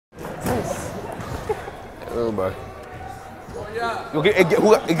Oh my. Yo,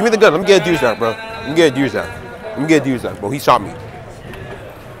 give me the gun. Let me get a dude's that, bro. Let me get a dude's that. Let me get a dude's that, bro. He shot me.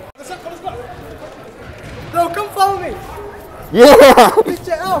 Bro, come follow me. Yeah.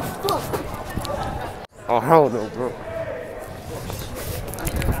 Fuck. Oh hell no, bro.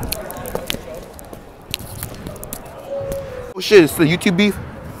 Oh shit, it's the YouTube beef.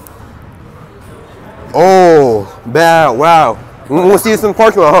 Oh, bad. Wow. We want to see this in the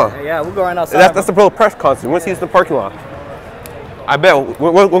parking lot, huh? Yeah, we're going outside. That's the pro press concert. We want to see this in the parking lot. I bet.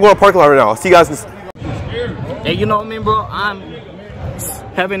 We're going to the parking lot right now. I'll see you guys. Hey, you know what I mean, bro? I'm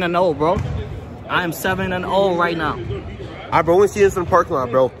having an O, bro. I am 7-0 right now. Alright, bro. We want to see this in the parking lot,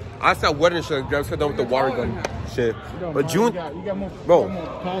 bro. I said wedding shit. I just got done with the water gun shit. But June, bro. Bro,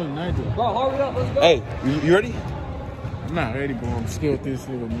 hurry up. Let's go. Hey, you ready? I'm not ready, bro. I'm scared of this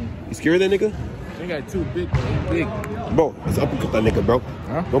nigga, man. You scared of that nigga? They got too big, bro. He's big. Bro, let's uppercut that nigga, bro.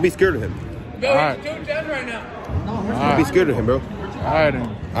 Huh? Don't be scared of him. All right. right now. Don't be scared of him, bro. All right, then.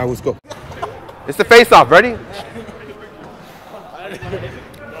 Alright, let's go. It's the face off. Ready?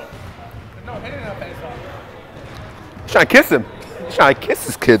 He's trying to kiss him. He's trying to kiss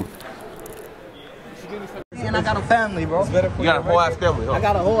this kid. And I got a family, bro. You got a whole ass family, huh? I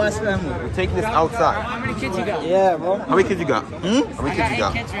got a whole ass family. We're taking this outside. How many kids you got? Yeah, bro. How many kids you got? How many kids you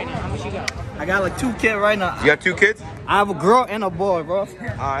got? Kids right now. How much you got? I got like 2 kids right now. You got 2 kids? I have a girl and a boy, bro.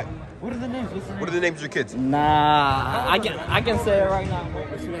 Alright. What are the names? What are the names of your kids? Nah, I can say it right now, bro.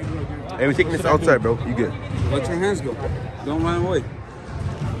 Hey, we're taking this outside, bro. You good? Let your hands go. Don't run away.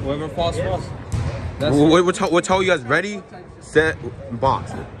 Whoever falls first. We'll tell you guys ready, set,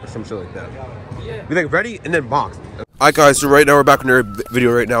 box, or some shit like that. We like ready and then box. Alright guys, so right now we're back in our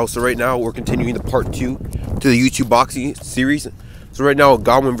video right now. So right now we're continuing the part 2 to the YouTube boxing series. So right now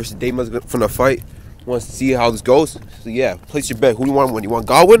Godwin versus Dama's from the fight. Wants to see how this goes. So yeah, place your bet. Who do you want to win? You want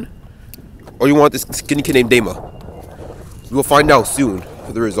Godwin? Or you want this skinny kid named Dama? We'll find out soon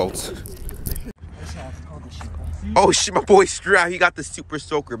for the results. Oh shit, my boy Strap, he got the super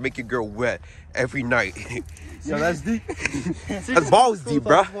soaker, make your girl wet every night. Yo, that's deep. That's balls deep,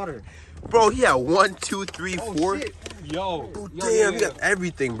 bro. Bro, he had 1, 2, 3, 4. Yo. Oh, damn, he got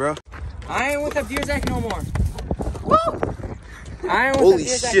everything, bro. I ain't with the beer Zach no more. Woo! I ain't with Holy the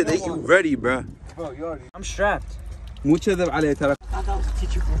beer Zach shit, no they more. you ready, bro. I'm strapped. Mucha de عليه ترى. I got to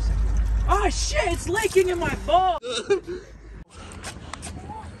teach you for a second. Oh shit, it's leaking in my ball.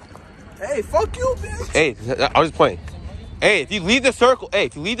 Hey, fuck you, bitch. Hey, I was just playing. Hey, if you leave the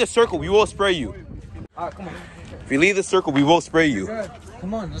circle, we will spray you. Alright, come on. If you leave the circle, we will spray you.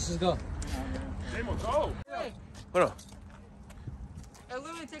 Come on, let's just go. Hold on.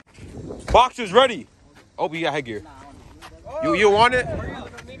 Boxers ready. Oh, we got headgear. You want it?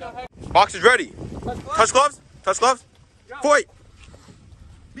 Boxers ready. Touch gloves. Touch gloves. Fight.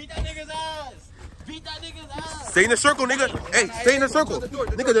 Beat that nigga's ass. Beat that nigga's ass. Stay in the circle, nigga. Hey, stay in the circle.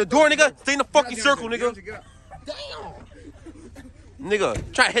 Nigga, the door, nigga. Stay in the fucking circle, nigga. Damn. Nigga,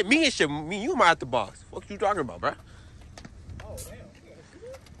 try to hit me and shit. Me, you might have to box. What you talking about, bruh?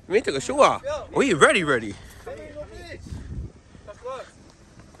 We ain't took a shoe off. We ready.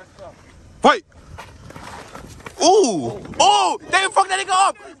 Fight! Ooh! Oh! Damn, fuck that nigga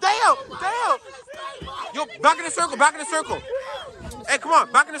up! Damn! Yo, back in the circle. Hey, come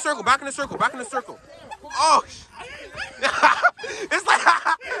on, back in the circle. Oh! It's like...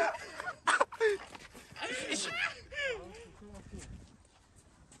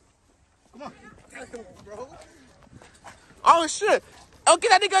 Come on. Bro. Oh, shit! Oh, get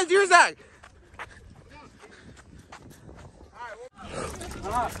that nigga's ears out!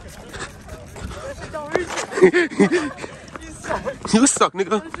 You suck,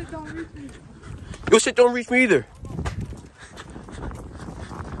 nigga. Your shit don't reach me either.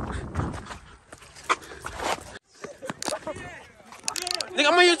 Nigga,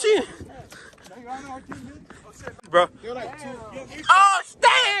 I'm on your team. Bro. Oh,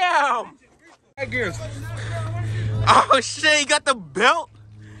 damn! Oh, shit, you got the belt?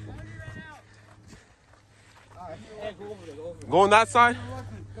 Go on that side?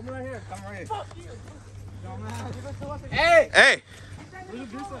 Come right here. Hey! Hey,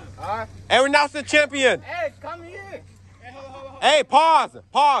 we're announcing the champion. Hey, come here. Hey, pause.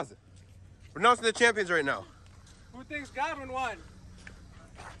 We're announcing the champions right now. Who thinks Godwin won?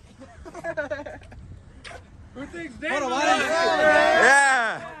 Who thinks Dama won?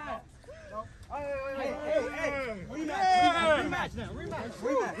 Yeah. Rematch now. Look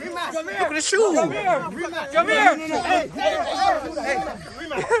at the shoe. Come here.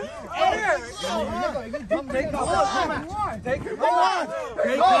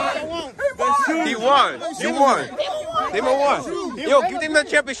 He won. You won. Damon won. Yo, give Damon the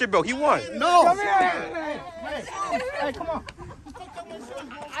championship belt. He won. No. Hey, come on.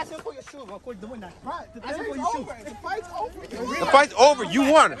 I said for your shoes, bro. Quit doing that. I said for your shoes. The fight's over.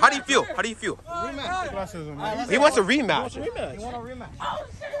 You won. How do you feel? How do you feel? He wants a rematch. You want a rematch?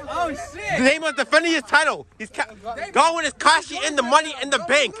 Oh shit! Damon's defending his title. He's going with his Kashi in the money in the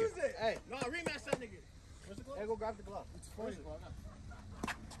bank. Hey, no, rematch that nigga. Hey, go grab the glove.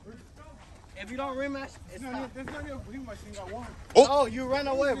 If you don't rematch, it's not. Oh, you ran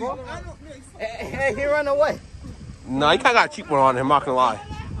away, bro. Hey, he ran away. Nah, he kind of got a cheap one on him. I'm not gonna lie.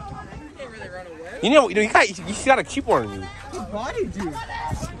 You can't really run away. You got a cheap one on you. Body, dude.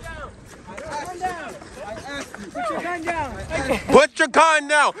 Put your gun down. Put your gun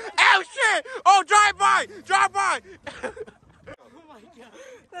down. Oh shit! Oh, drive by! Drive by!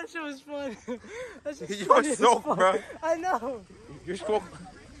 That shit was fun. You're so, bro. I know. You're so.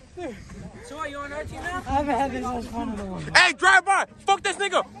 So are you on our team now? I haven't had this much fun in a while. Hey, drive by! Fuck this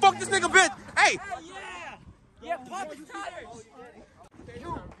nigga! Fuck this nigga, bitch! Hey! Yeah, pop his tires.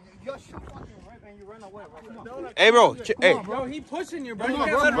 Your shoe fucking ripped and you ran away, bro. Come on. Hey, bro. Hey. Bro, he pushing you, bro. Come You on,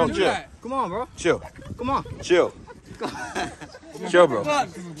 can't bro. let him Bro, do chill. that. Come on, bro. Chill. Come on. Chill. Chill, bro.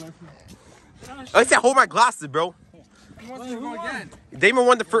 I said hold my glasses, bro. He wants you to go again. Damon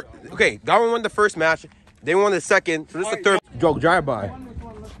won the first. Okay, Darwin won the first match. Damon won the second. So this is the third. Joke, drive by.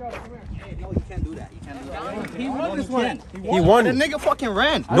 No, you can't do that. You can't do that. He won this one. He won. The nigga fucking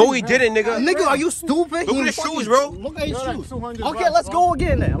ran. No, he didn't, nigga. Nigga, are you stupid? Look at his shoes, bro. Look at his shoes. Okay, let's go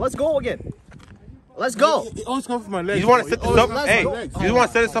again then. Let's go again. Let's go. It always comes from my legs. You want to set this up? let's Hey, go. you want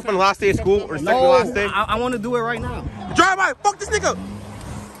to set this up on the last day of school or the second to No, last day? I want to do it right now. Drive by. Fuck this nigga.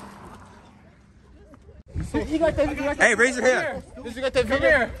 Hey, raise your hand. Come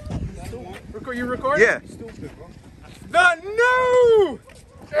here. You record? Yeah. The new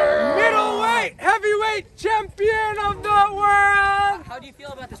middleweight heavyweight champion of the world, How do you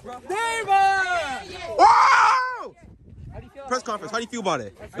feel about this, bro? Damon! Whoa! Press conference. How do you feel about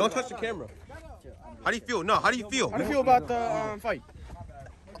it? Don't touch the camera. How do you feel? No, how do you feel? How do you feel about the fight?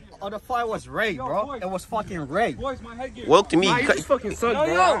 Oh, the fight was rigged, bro. It was fucking rigged. Boys, my headgear. Well, to me, fucking suck,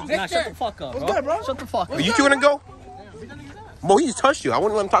 Yo, Nah, Victor. shut the fuck up, bro. bro? Shut the fuck up. are you two gonna go? Bro, he just touched you. I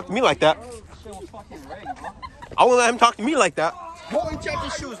wouldn't let him talk to me like that. I wouldn't let him talk to me like that. Go and check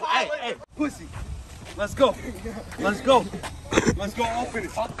his shoes. Hey, Pussy. Let's go. Let's go. Let's go open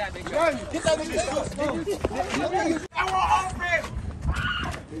it. Fuck that, big bro. Run. Get that nigga.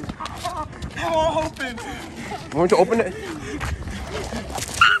 I want open. You want to open it?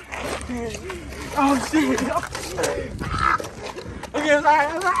 Oh shit.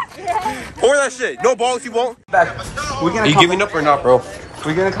 Pour that shit. No balls, you won't. We're Are gonna you come giving up or not, bro?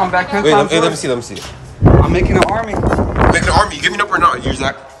 We're gonna come back 10 Wait, times. let me see. I'm making an army. Make an army. You giving up or not,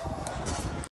 Zach?